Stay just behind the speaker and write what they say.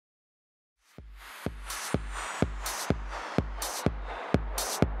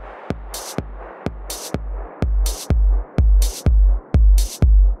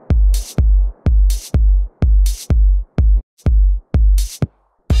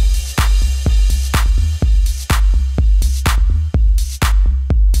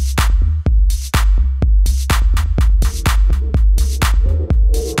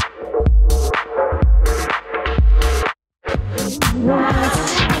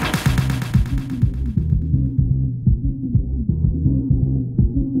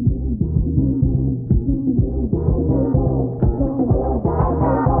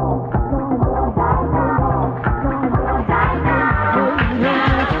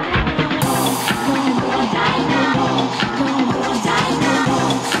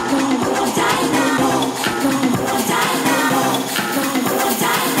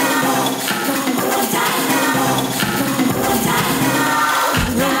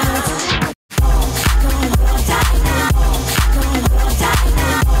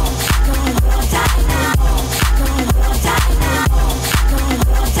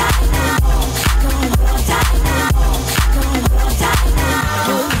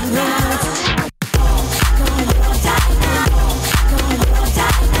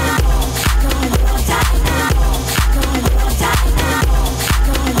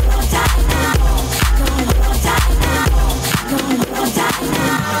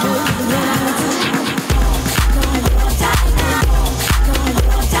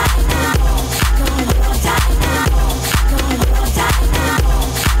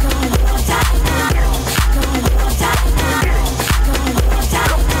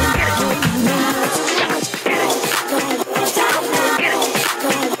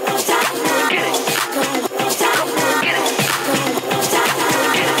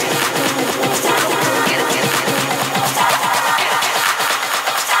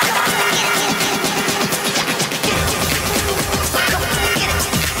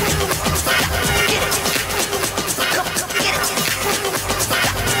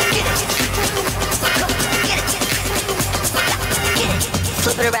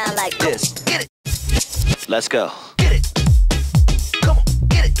Flip it around like this. Get it. Let's go. Get it. Come on,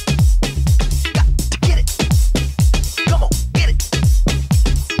 get it. Got to get it. Come on, get it.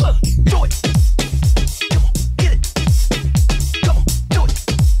 Do it. Come on, get it. Come on, do it.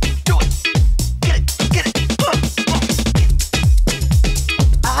 Do it. Get it. Get it.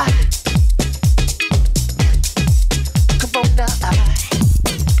 Come on now.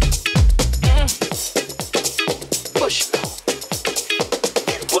 Push.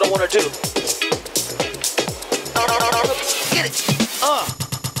 What I wanna do. Get it.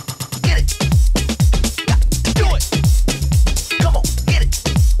 Get it. Got to do it. Come on, get it.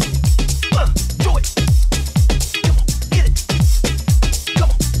 Do it. Come on, get it. Come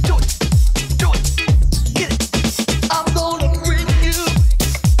on, do it. Do it. Get it. I'm gonna bring you.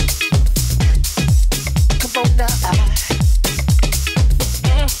 Come on now.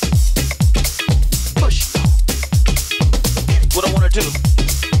 Push. What I wanna do.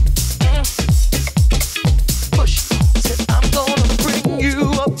 Push. Said I'm gonna bring you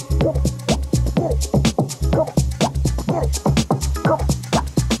up.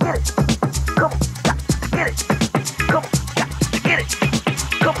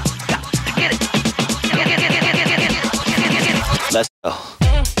 Let's go.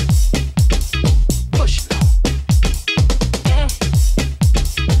 Push.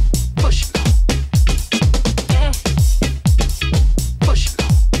 Push. Push.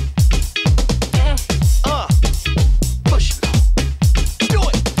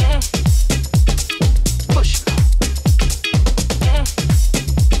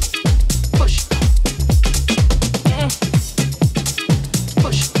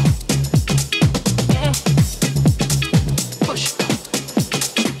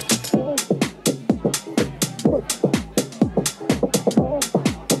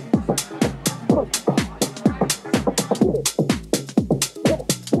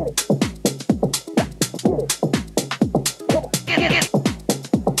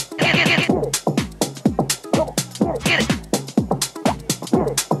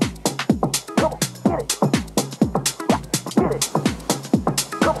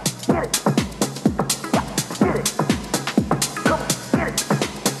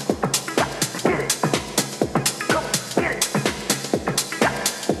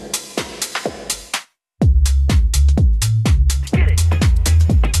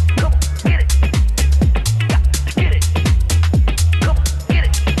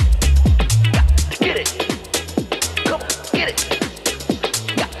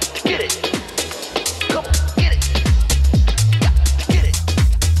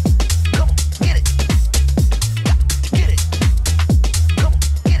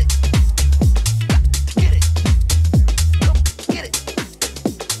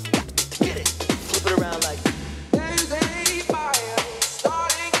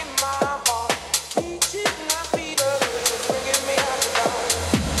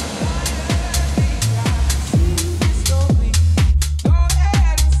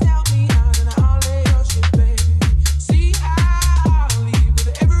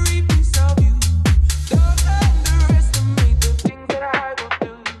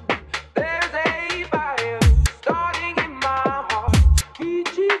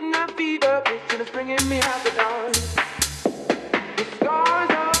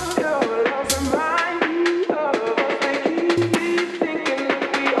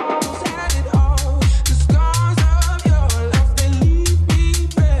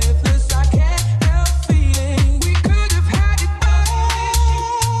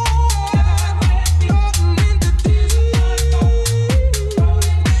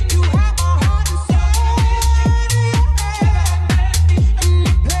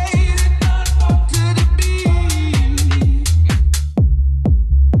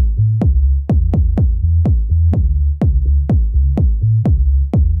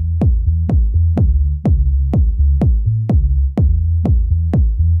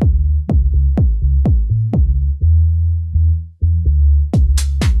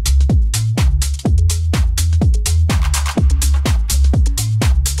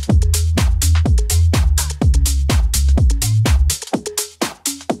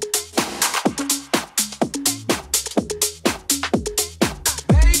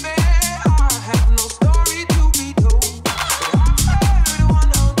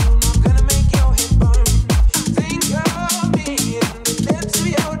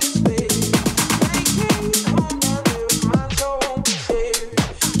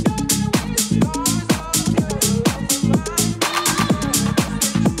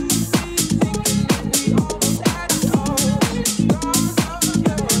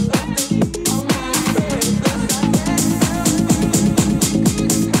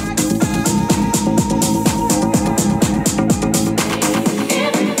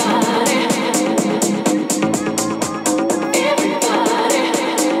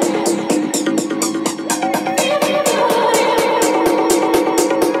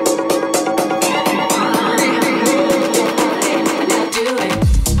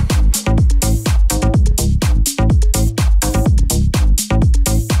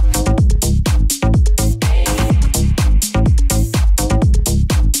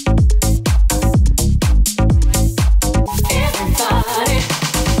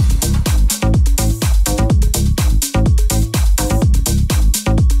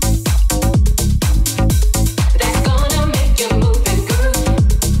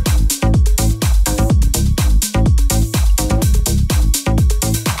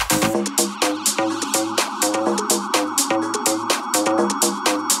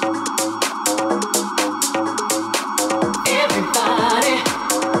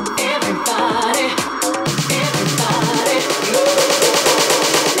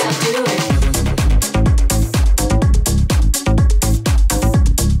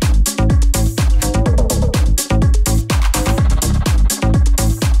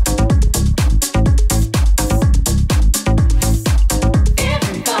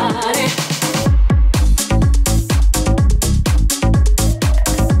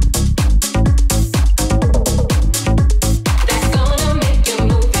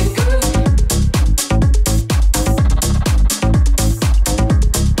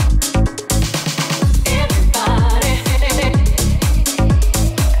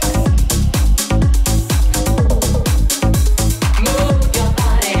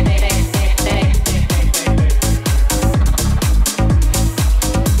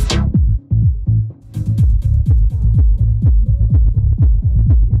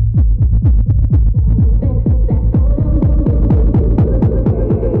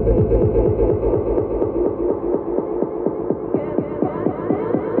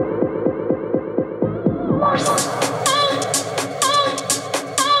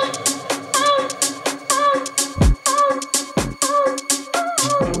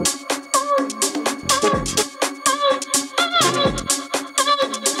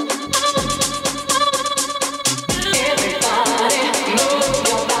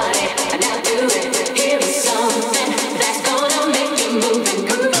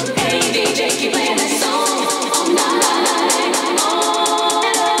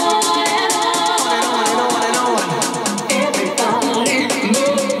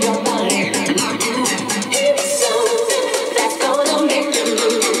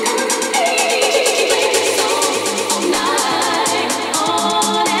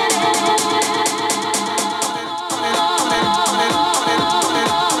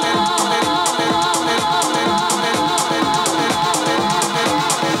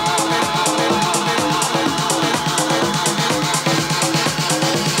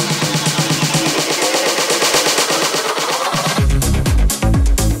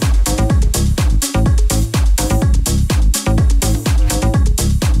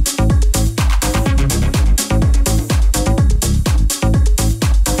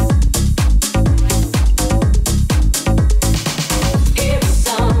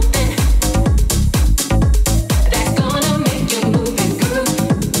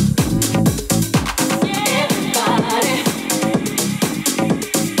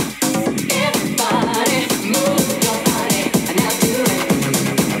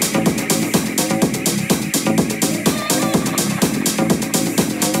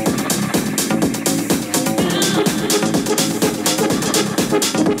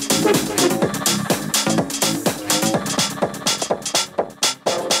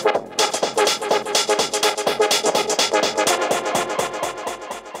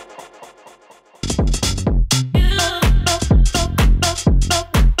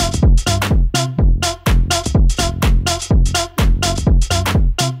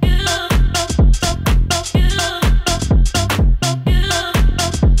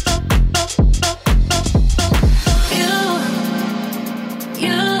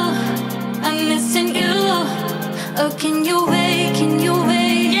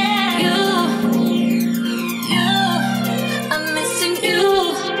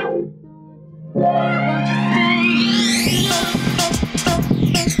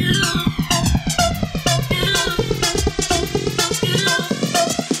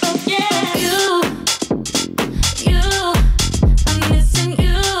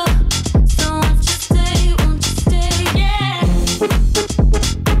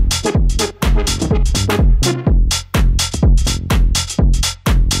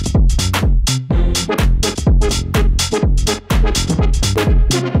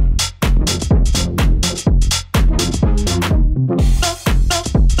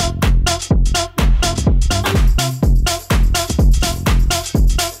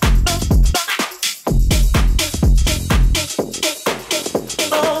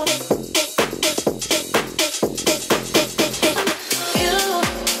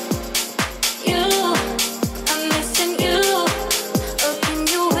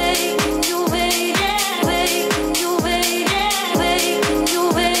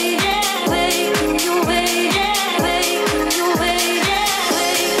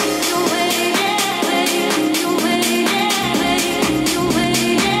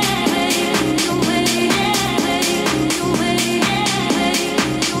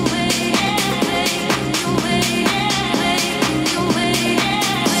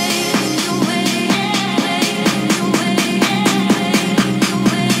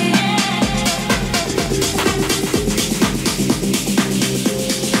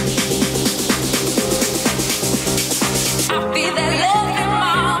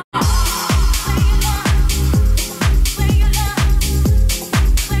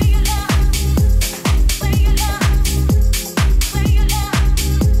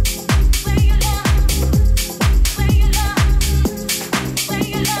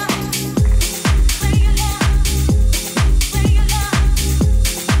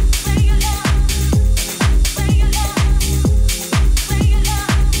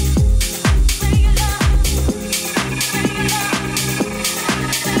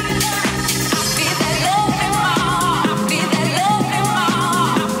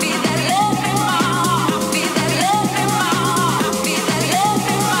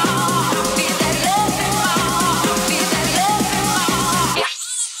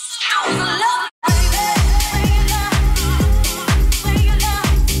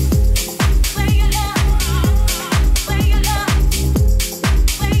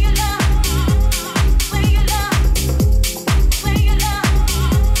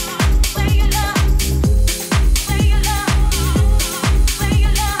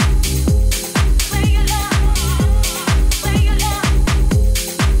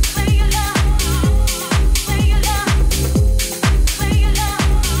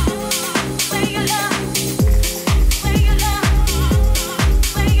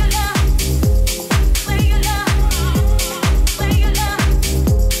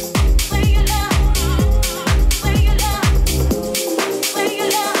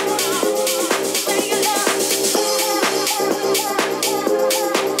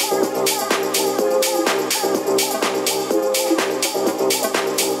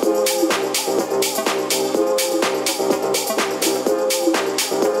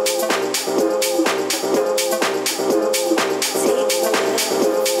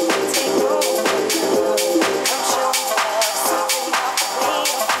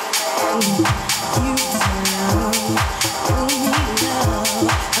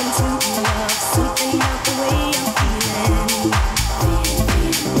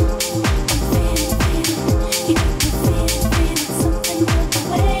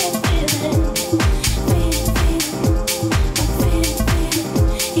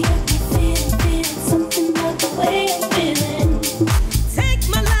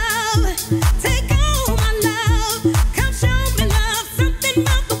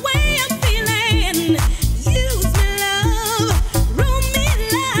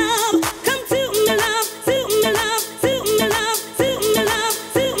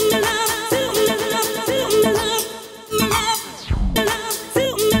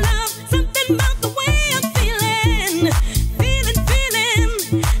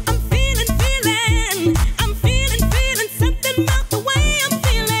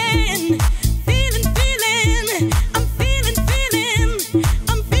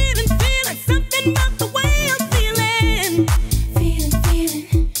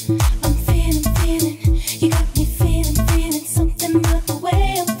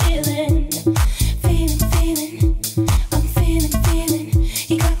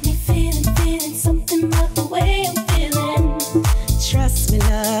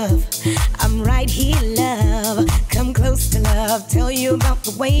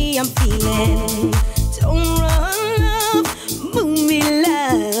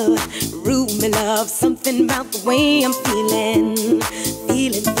 the way I'm feeling.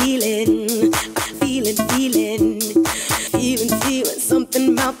 Feeling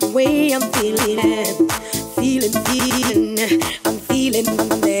something about the way I'm feeling.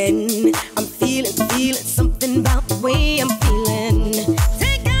 I'm feeling something about the way I'm feeling.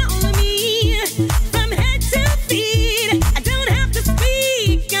 Take all of me from head to feet. I don't have to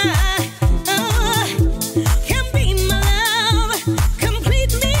speak. Can be my love,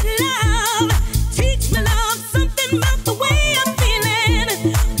 complete me love. Teach me love, something about the way I'm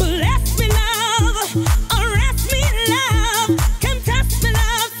feeling. Bless me love, arrest me love. Come touch me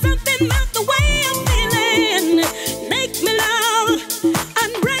love, something about the way I'm feeling. Make me love,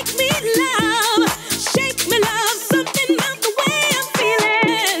 unbreak me love. Shake me love, something about the way I'm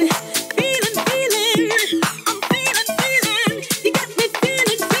feeling. Feeling, I'm feeling. You got me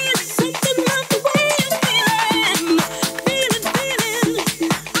feeling, something about the way I'm feeling. Feeling, I'm feeling,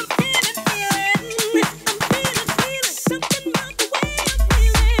 something about the way I'm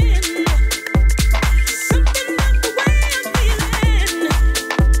feeling. Something about the way I'm feeling.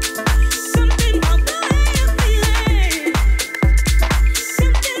 Something about the way I'm feeling.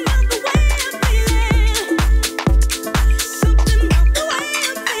 Something about the way I'm feeling. Something about the way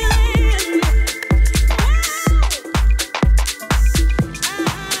I'm feeling.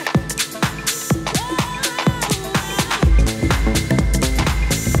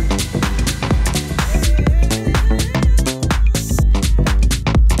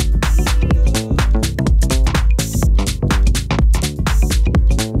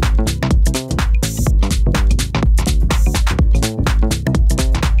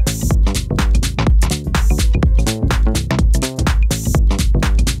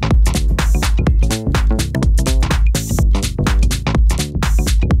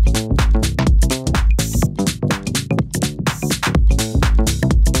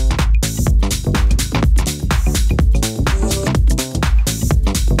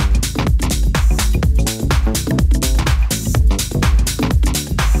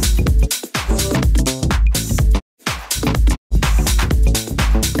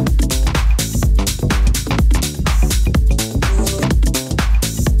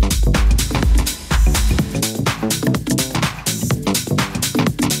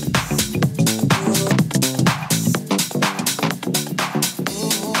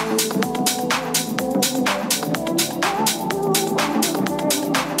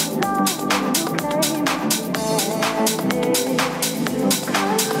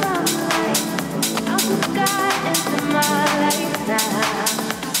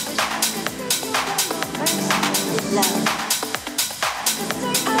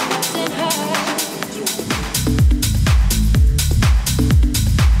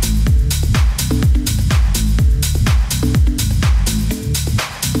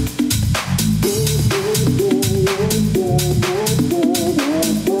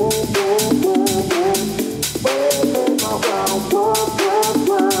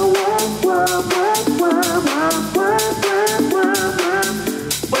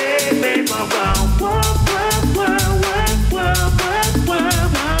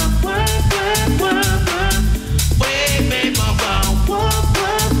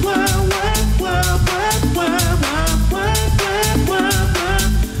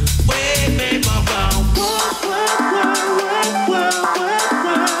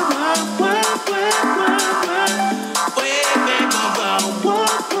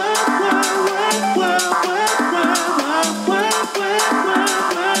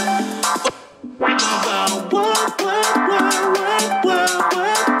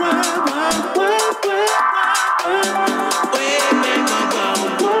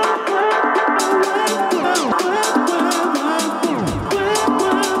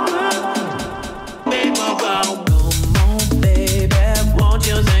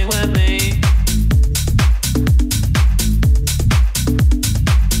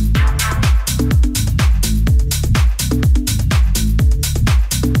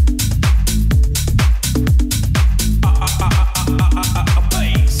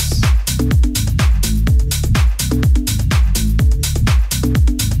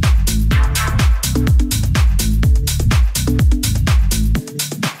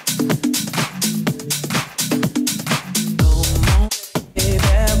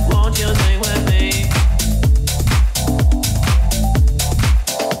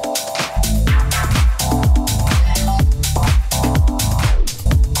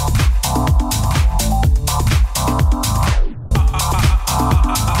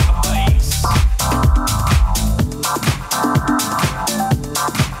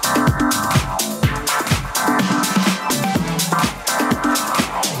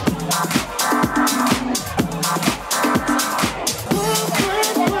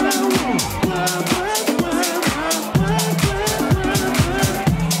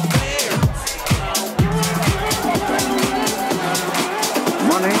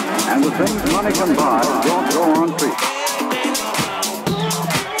 and the things money can buy don't go on free.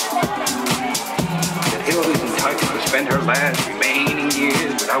 That Hillary's entitled to spend her last remaining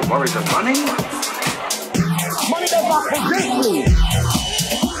years without worries of money? Money does not possess me.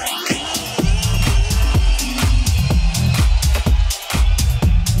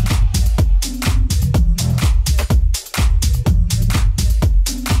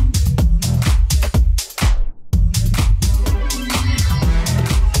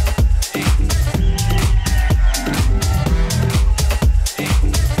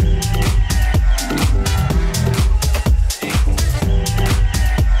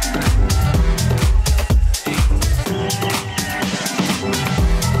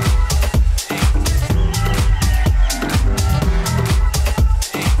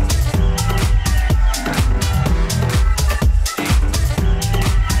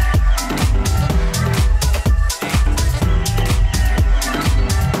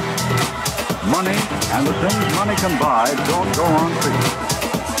 And the things money can buy don't go on free.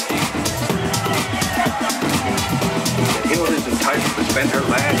 That Hillary's entitled to spend her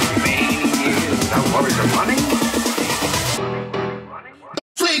last remaining years without worries of money?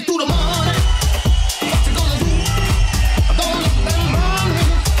 Slave through the money. What you gonna do? I'm gonna let that money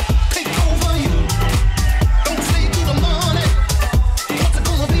take over you. Don't slave through the money. What's it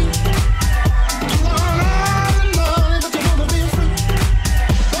gonna be? You want all the money, but you wanna be free.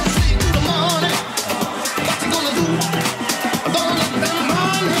 Don't slave through the money. What you gonna do? I'm gonna let that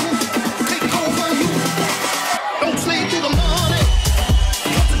money take over you. Don't slave through the money.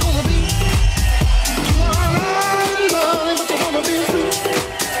 What's it gonna be? You want all the money, but you wanna be free.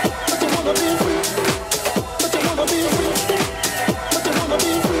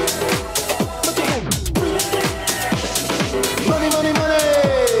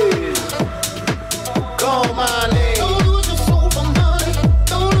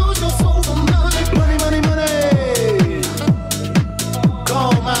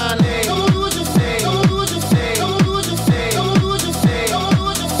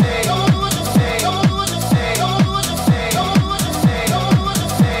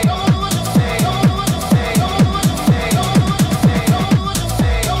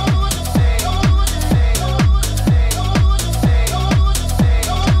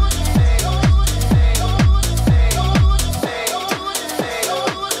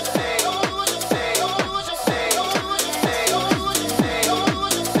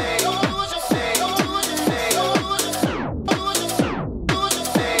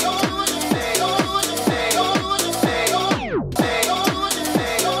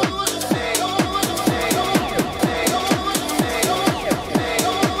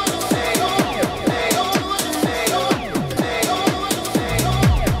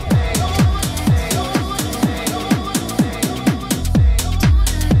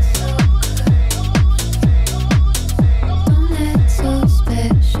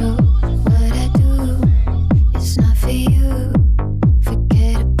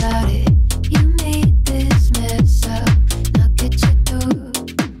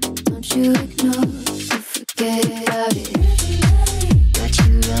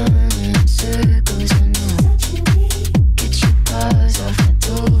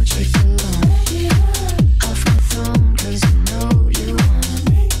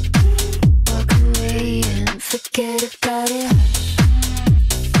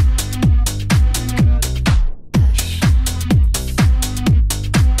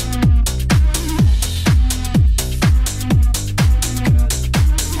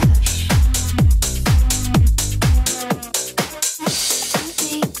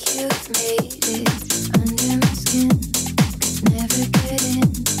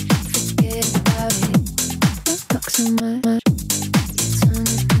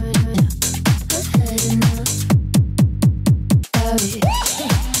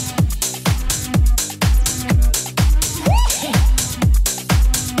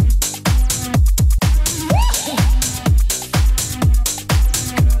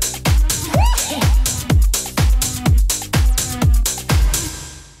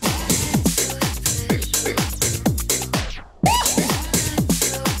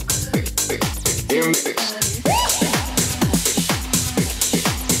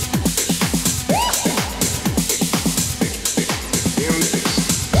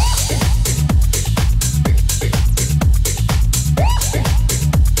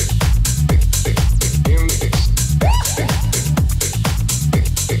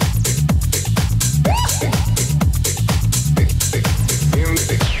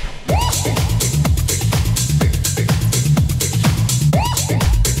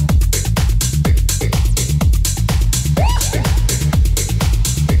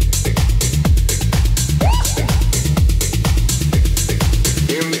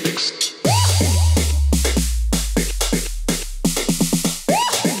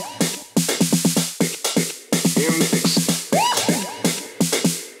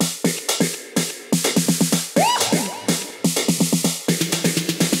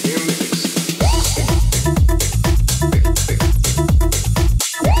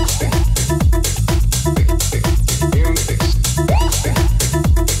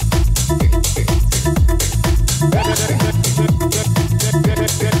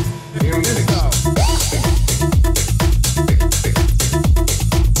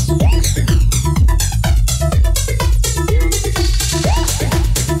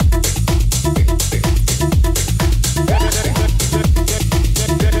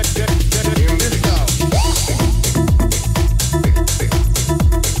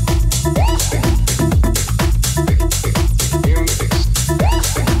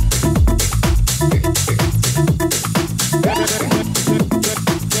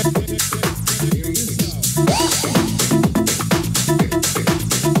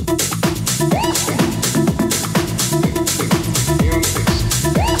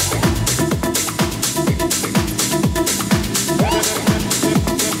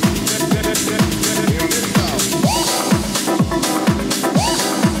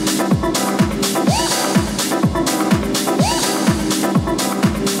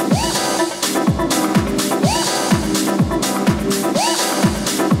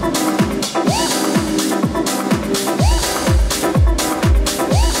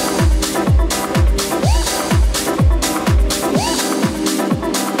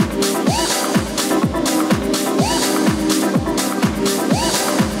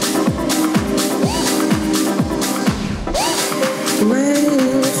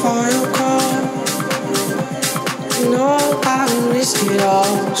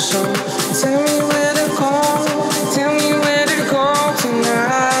 So tell me where to go, tell me where to go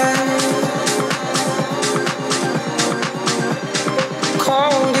tonight.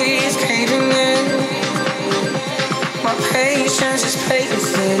 Cold is caving in, my patience is fading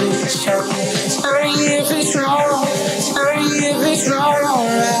thin. So tell me if it's wrong, tell me if it's wrong,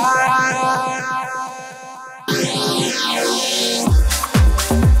 alright.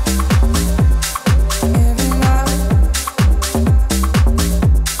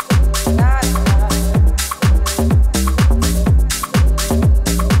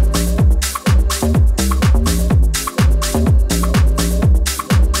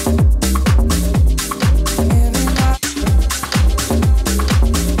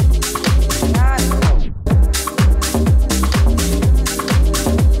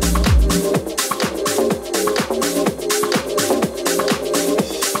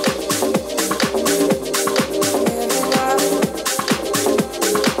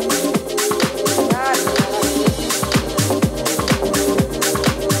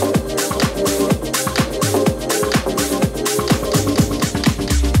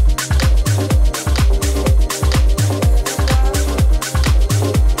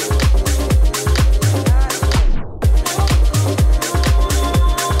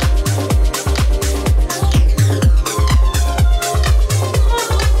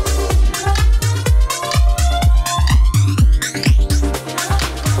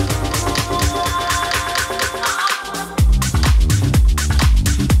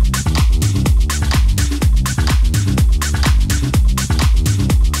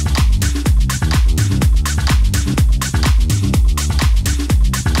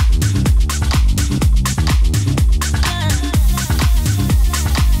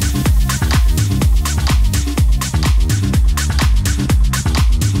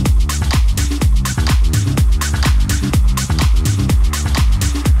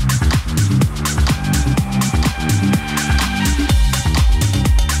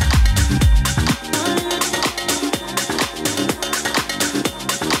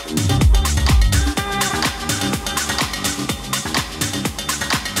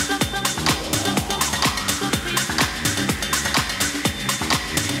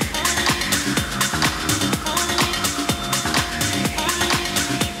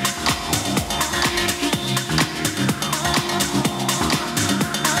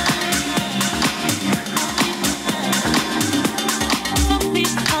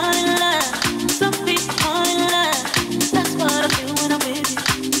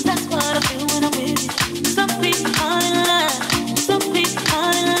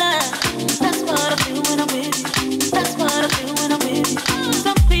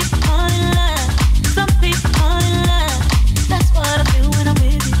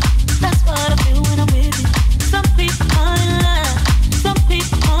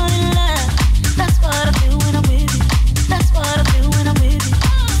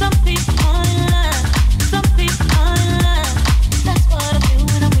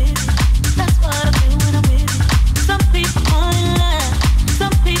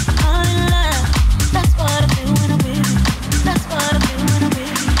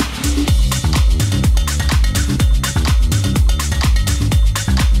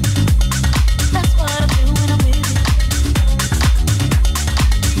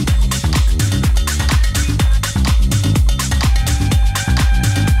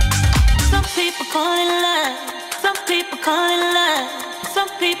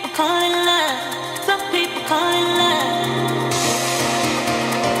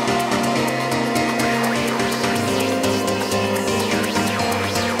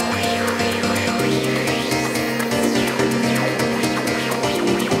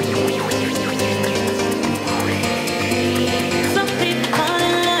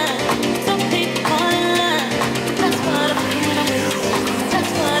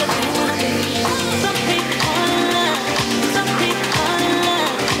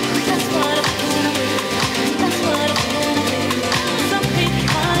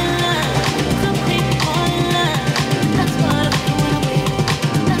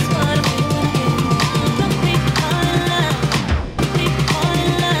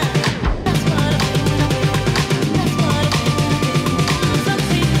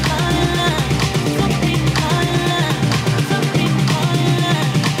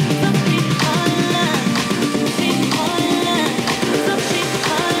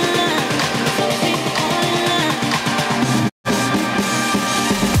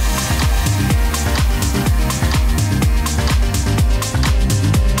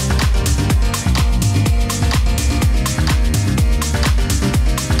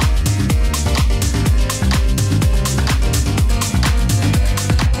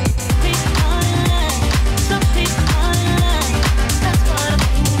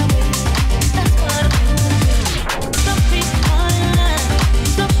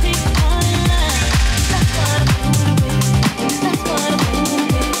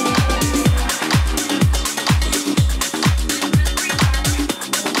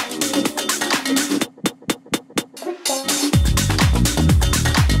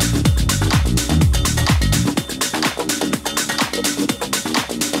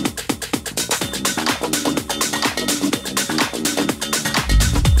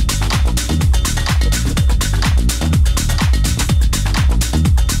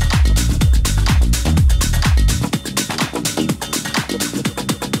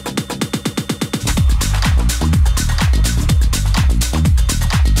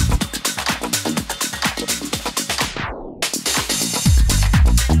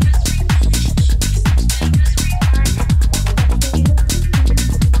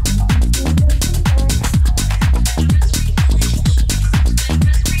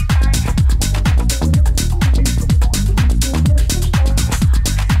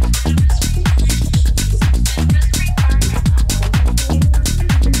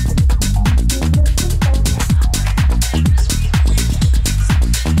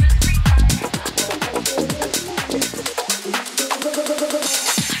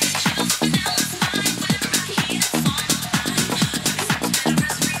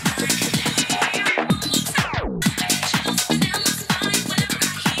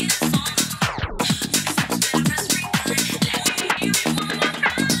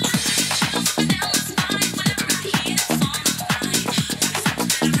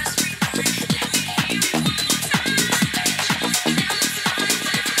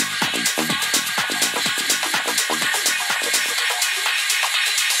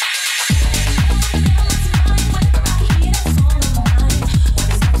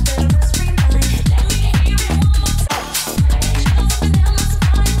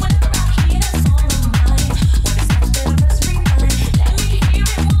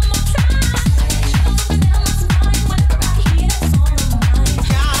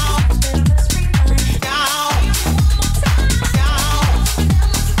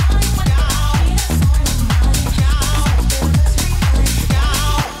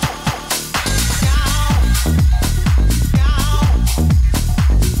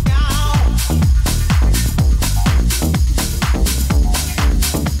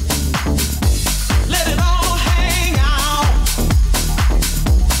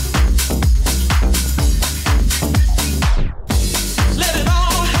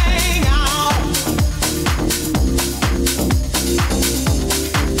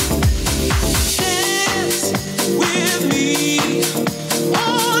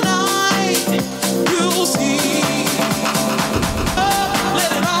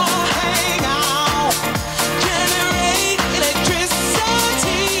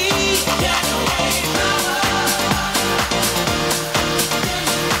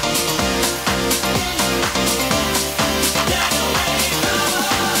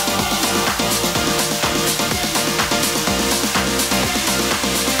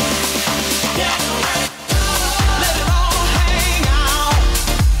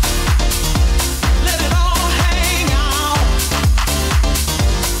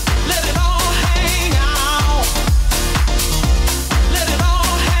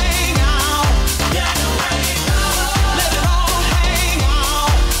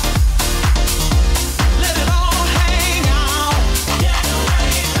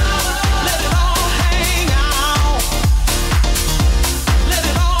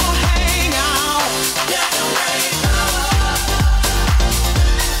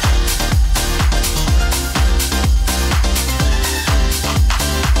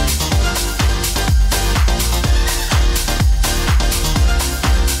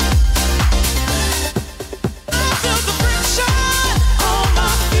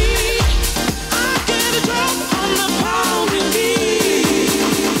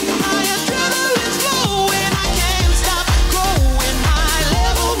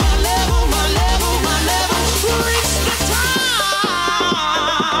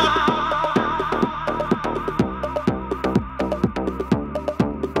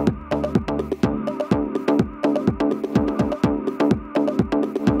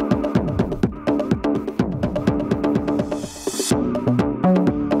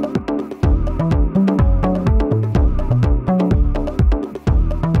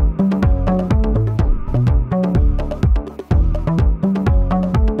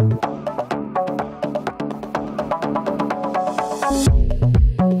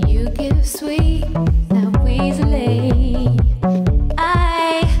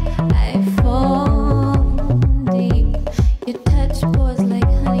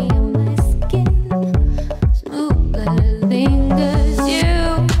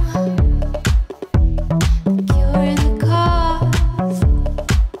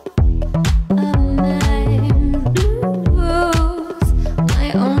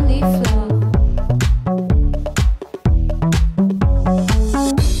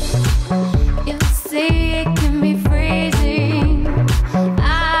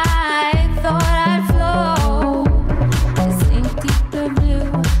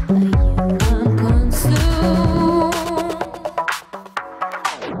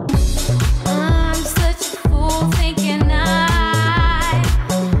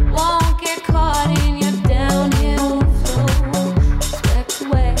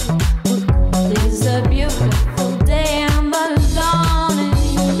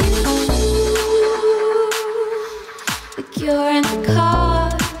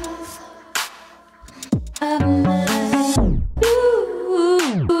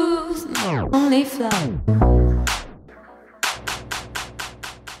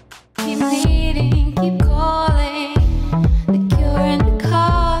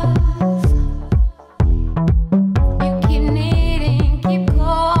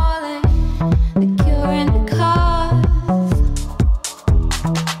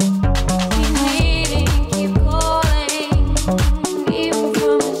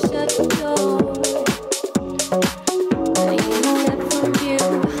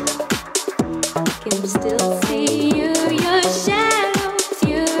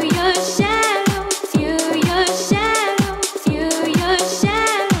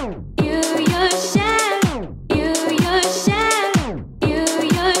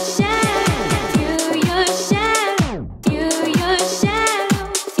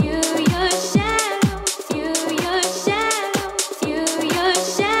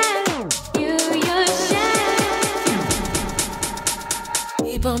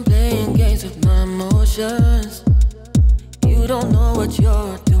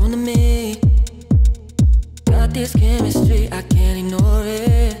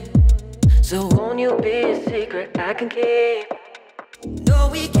 I can keep. No,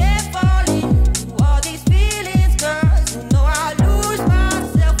 we can't fall into all these feelings, 'cause you know I lose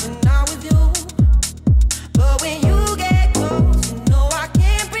myself when I'm with you. But when you get close, you know I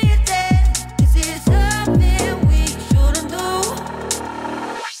can't pretend. This is something we shouldn't do.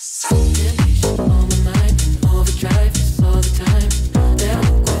 Temptation on my mind and overdrive this all the time. That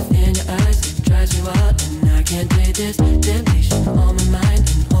look within your eyes, it drives me wild and I can't take this. Temptation on my mind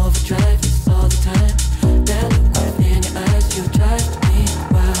and overdrive this all the time. That look within your eyes, you drive me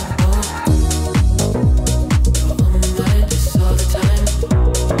wild. Oh, you're on my mind this all the time. You're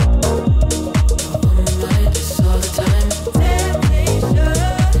on my mind this all the time. Temptation, You're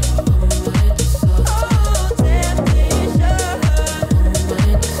on my mind this all the time. oh temptation.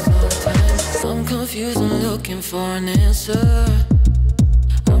 I'm confused, I'm looking for an answer.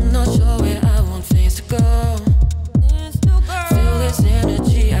 I'm not sure where I want things to go. Feel this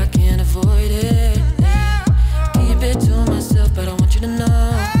energy, I can't avoid it. Keep it to myself, but I want you to know.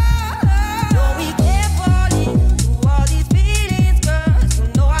 No, we can't fall into all these feelings, 'cause you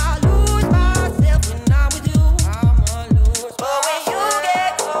know I lose myself when I'm with you. But when you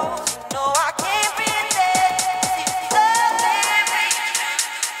get close, you know I can't pretend.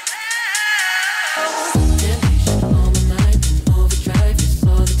 Temptation on my mind and overdrive this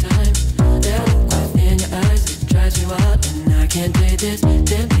all the time. That look within your eyes, it drives me wild and I can't take this.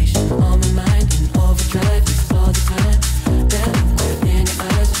 Temptation on my mind and overdrive this all the time. That look within your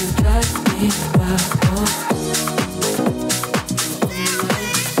eyes, you drive me wild. Oh.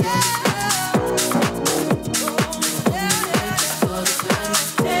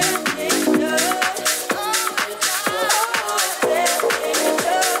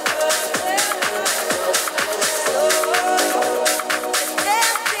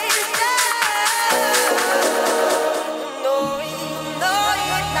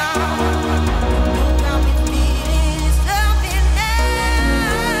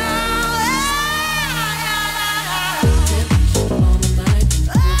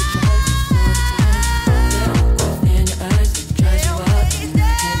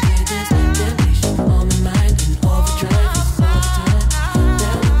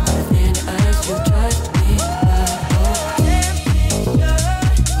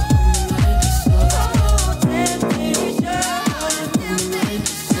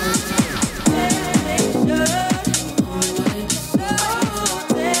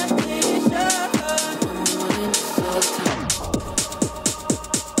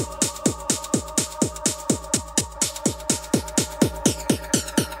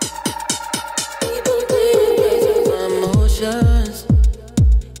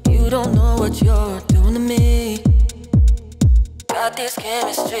 You don't know what you're doing to me. Got this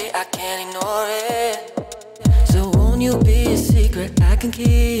chemistry, I can't ignore it. So won't you be a secret I can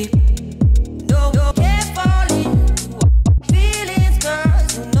keep?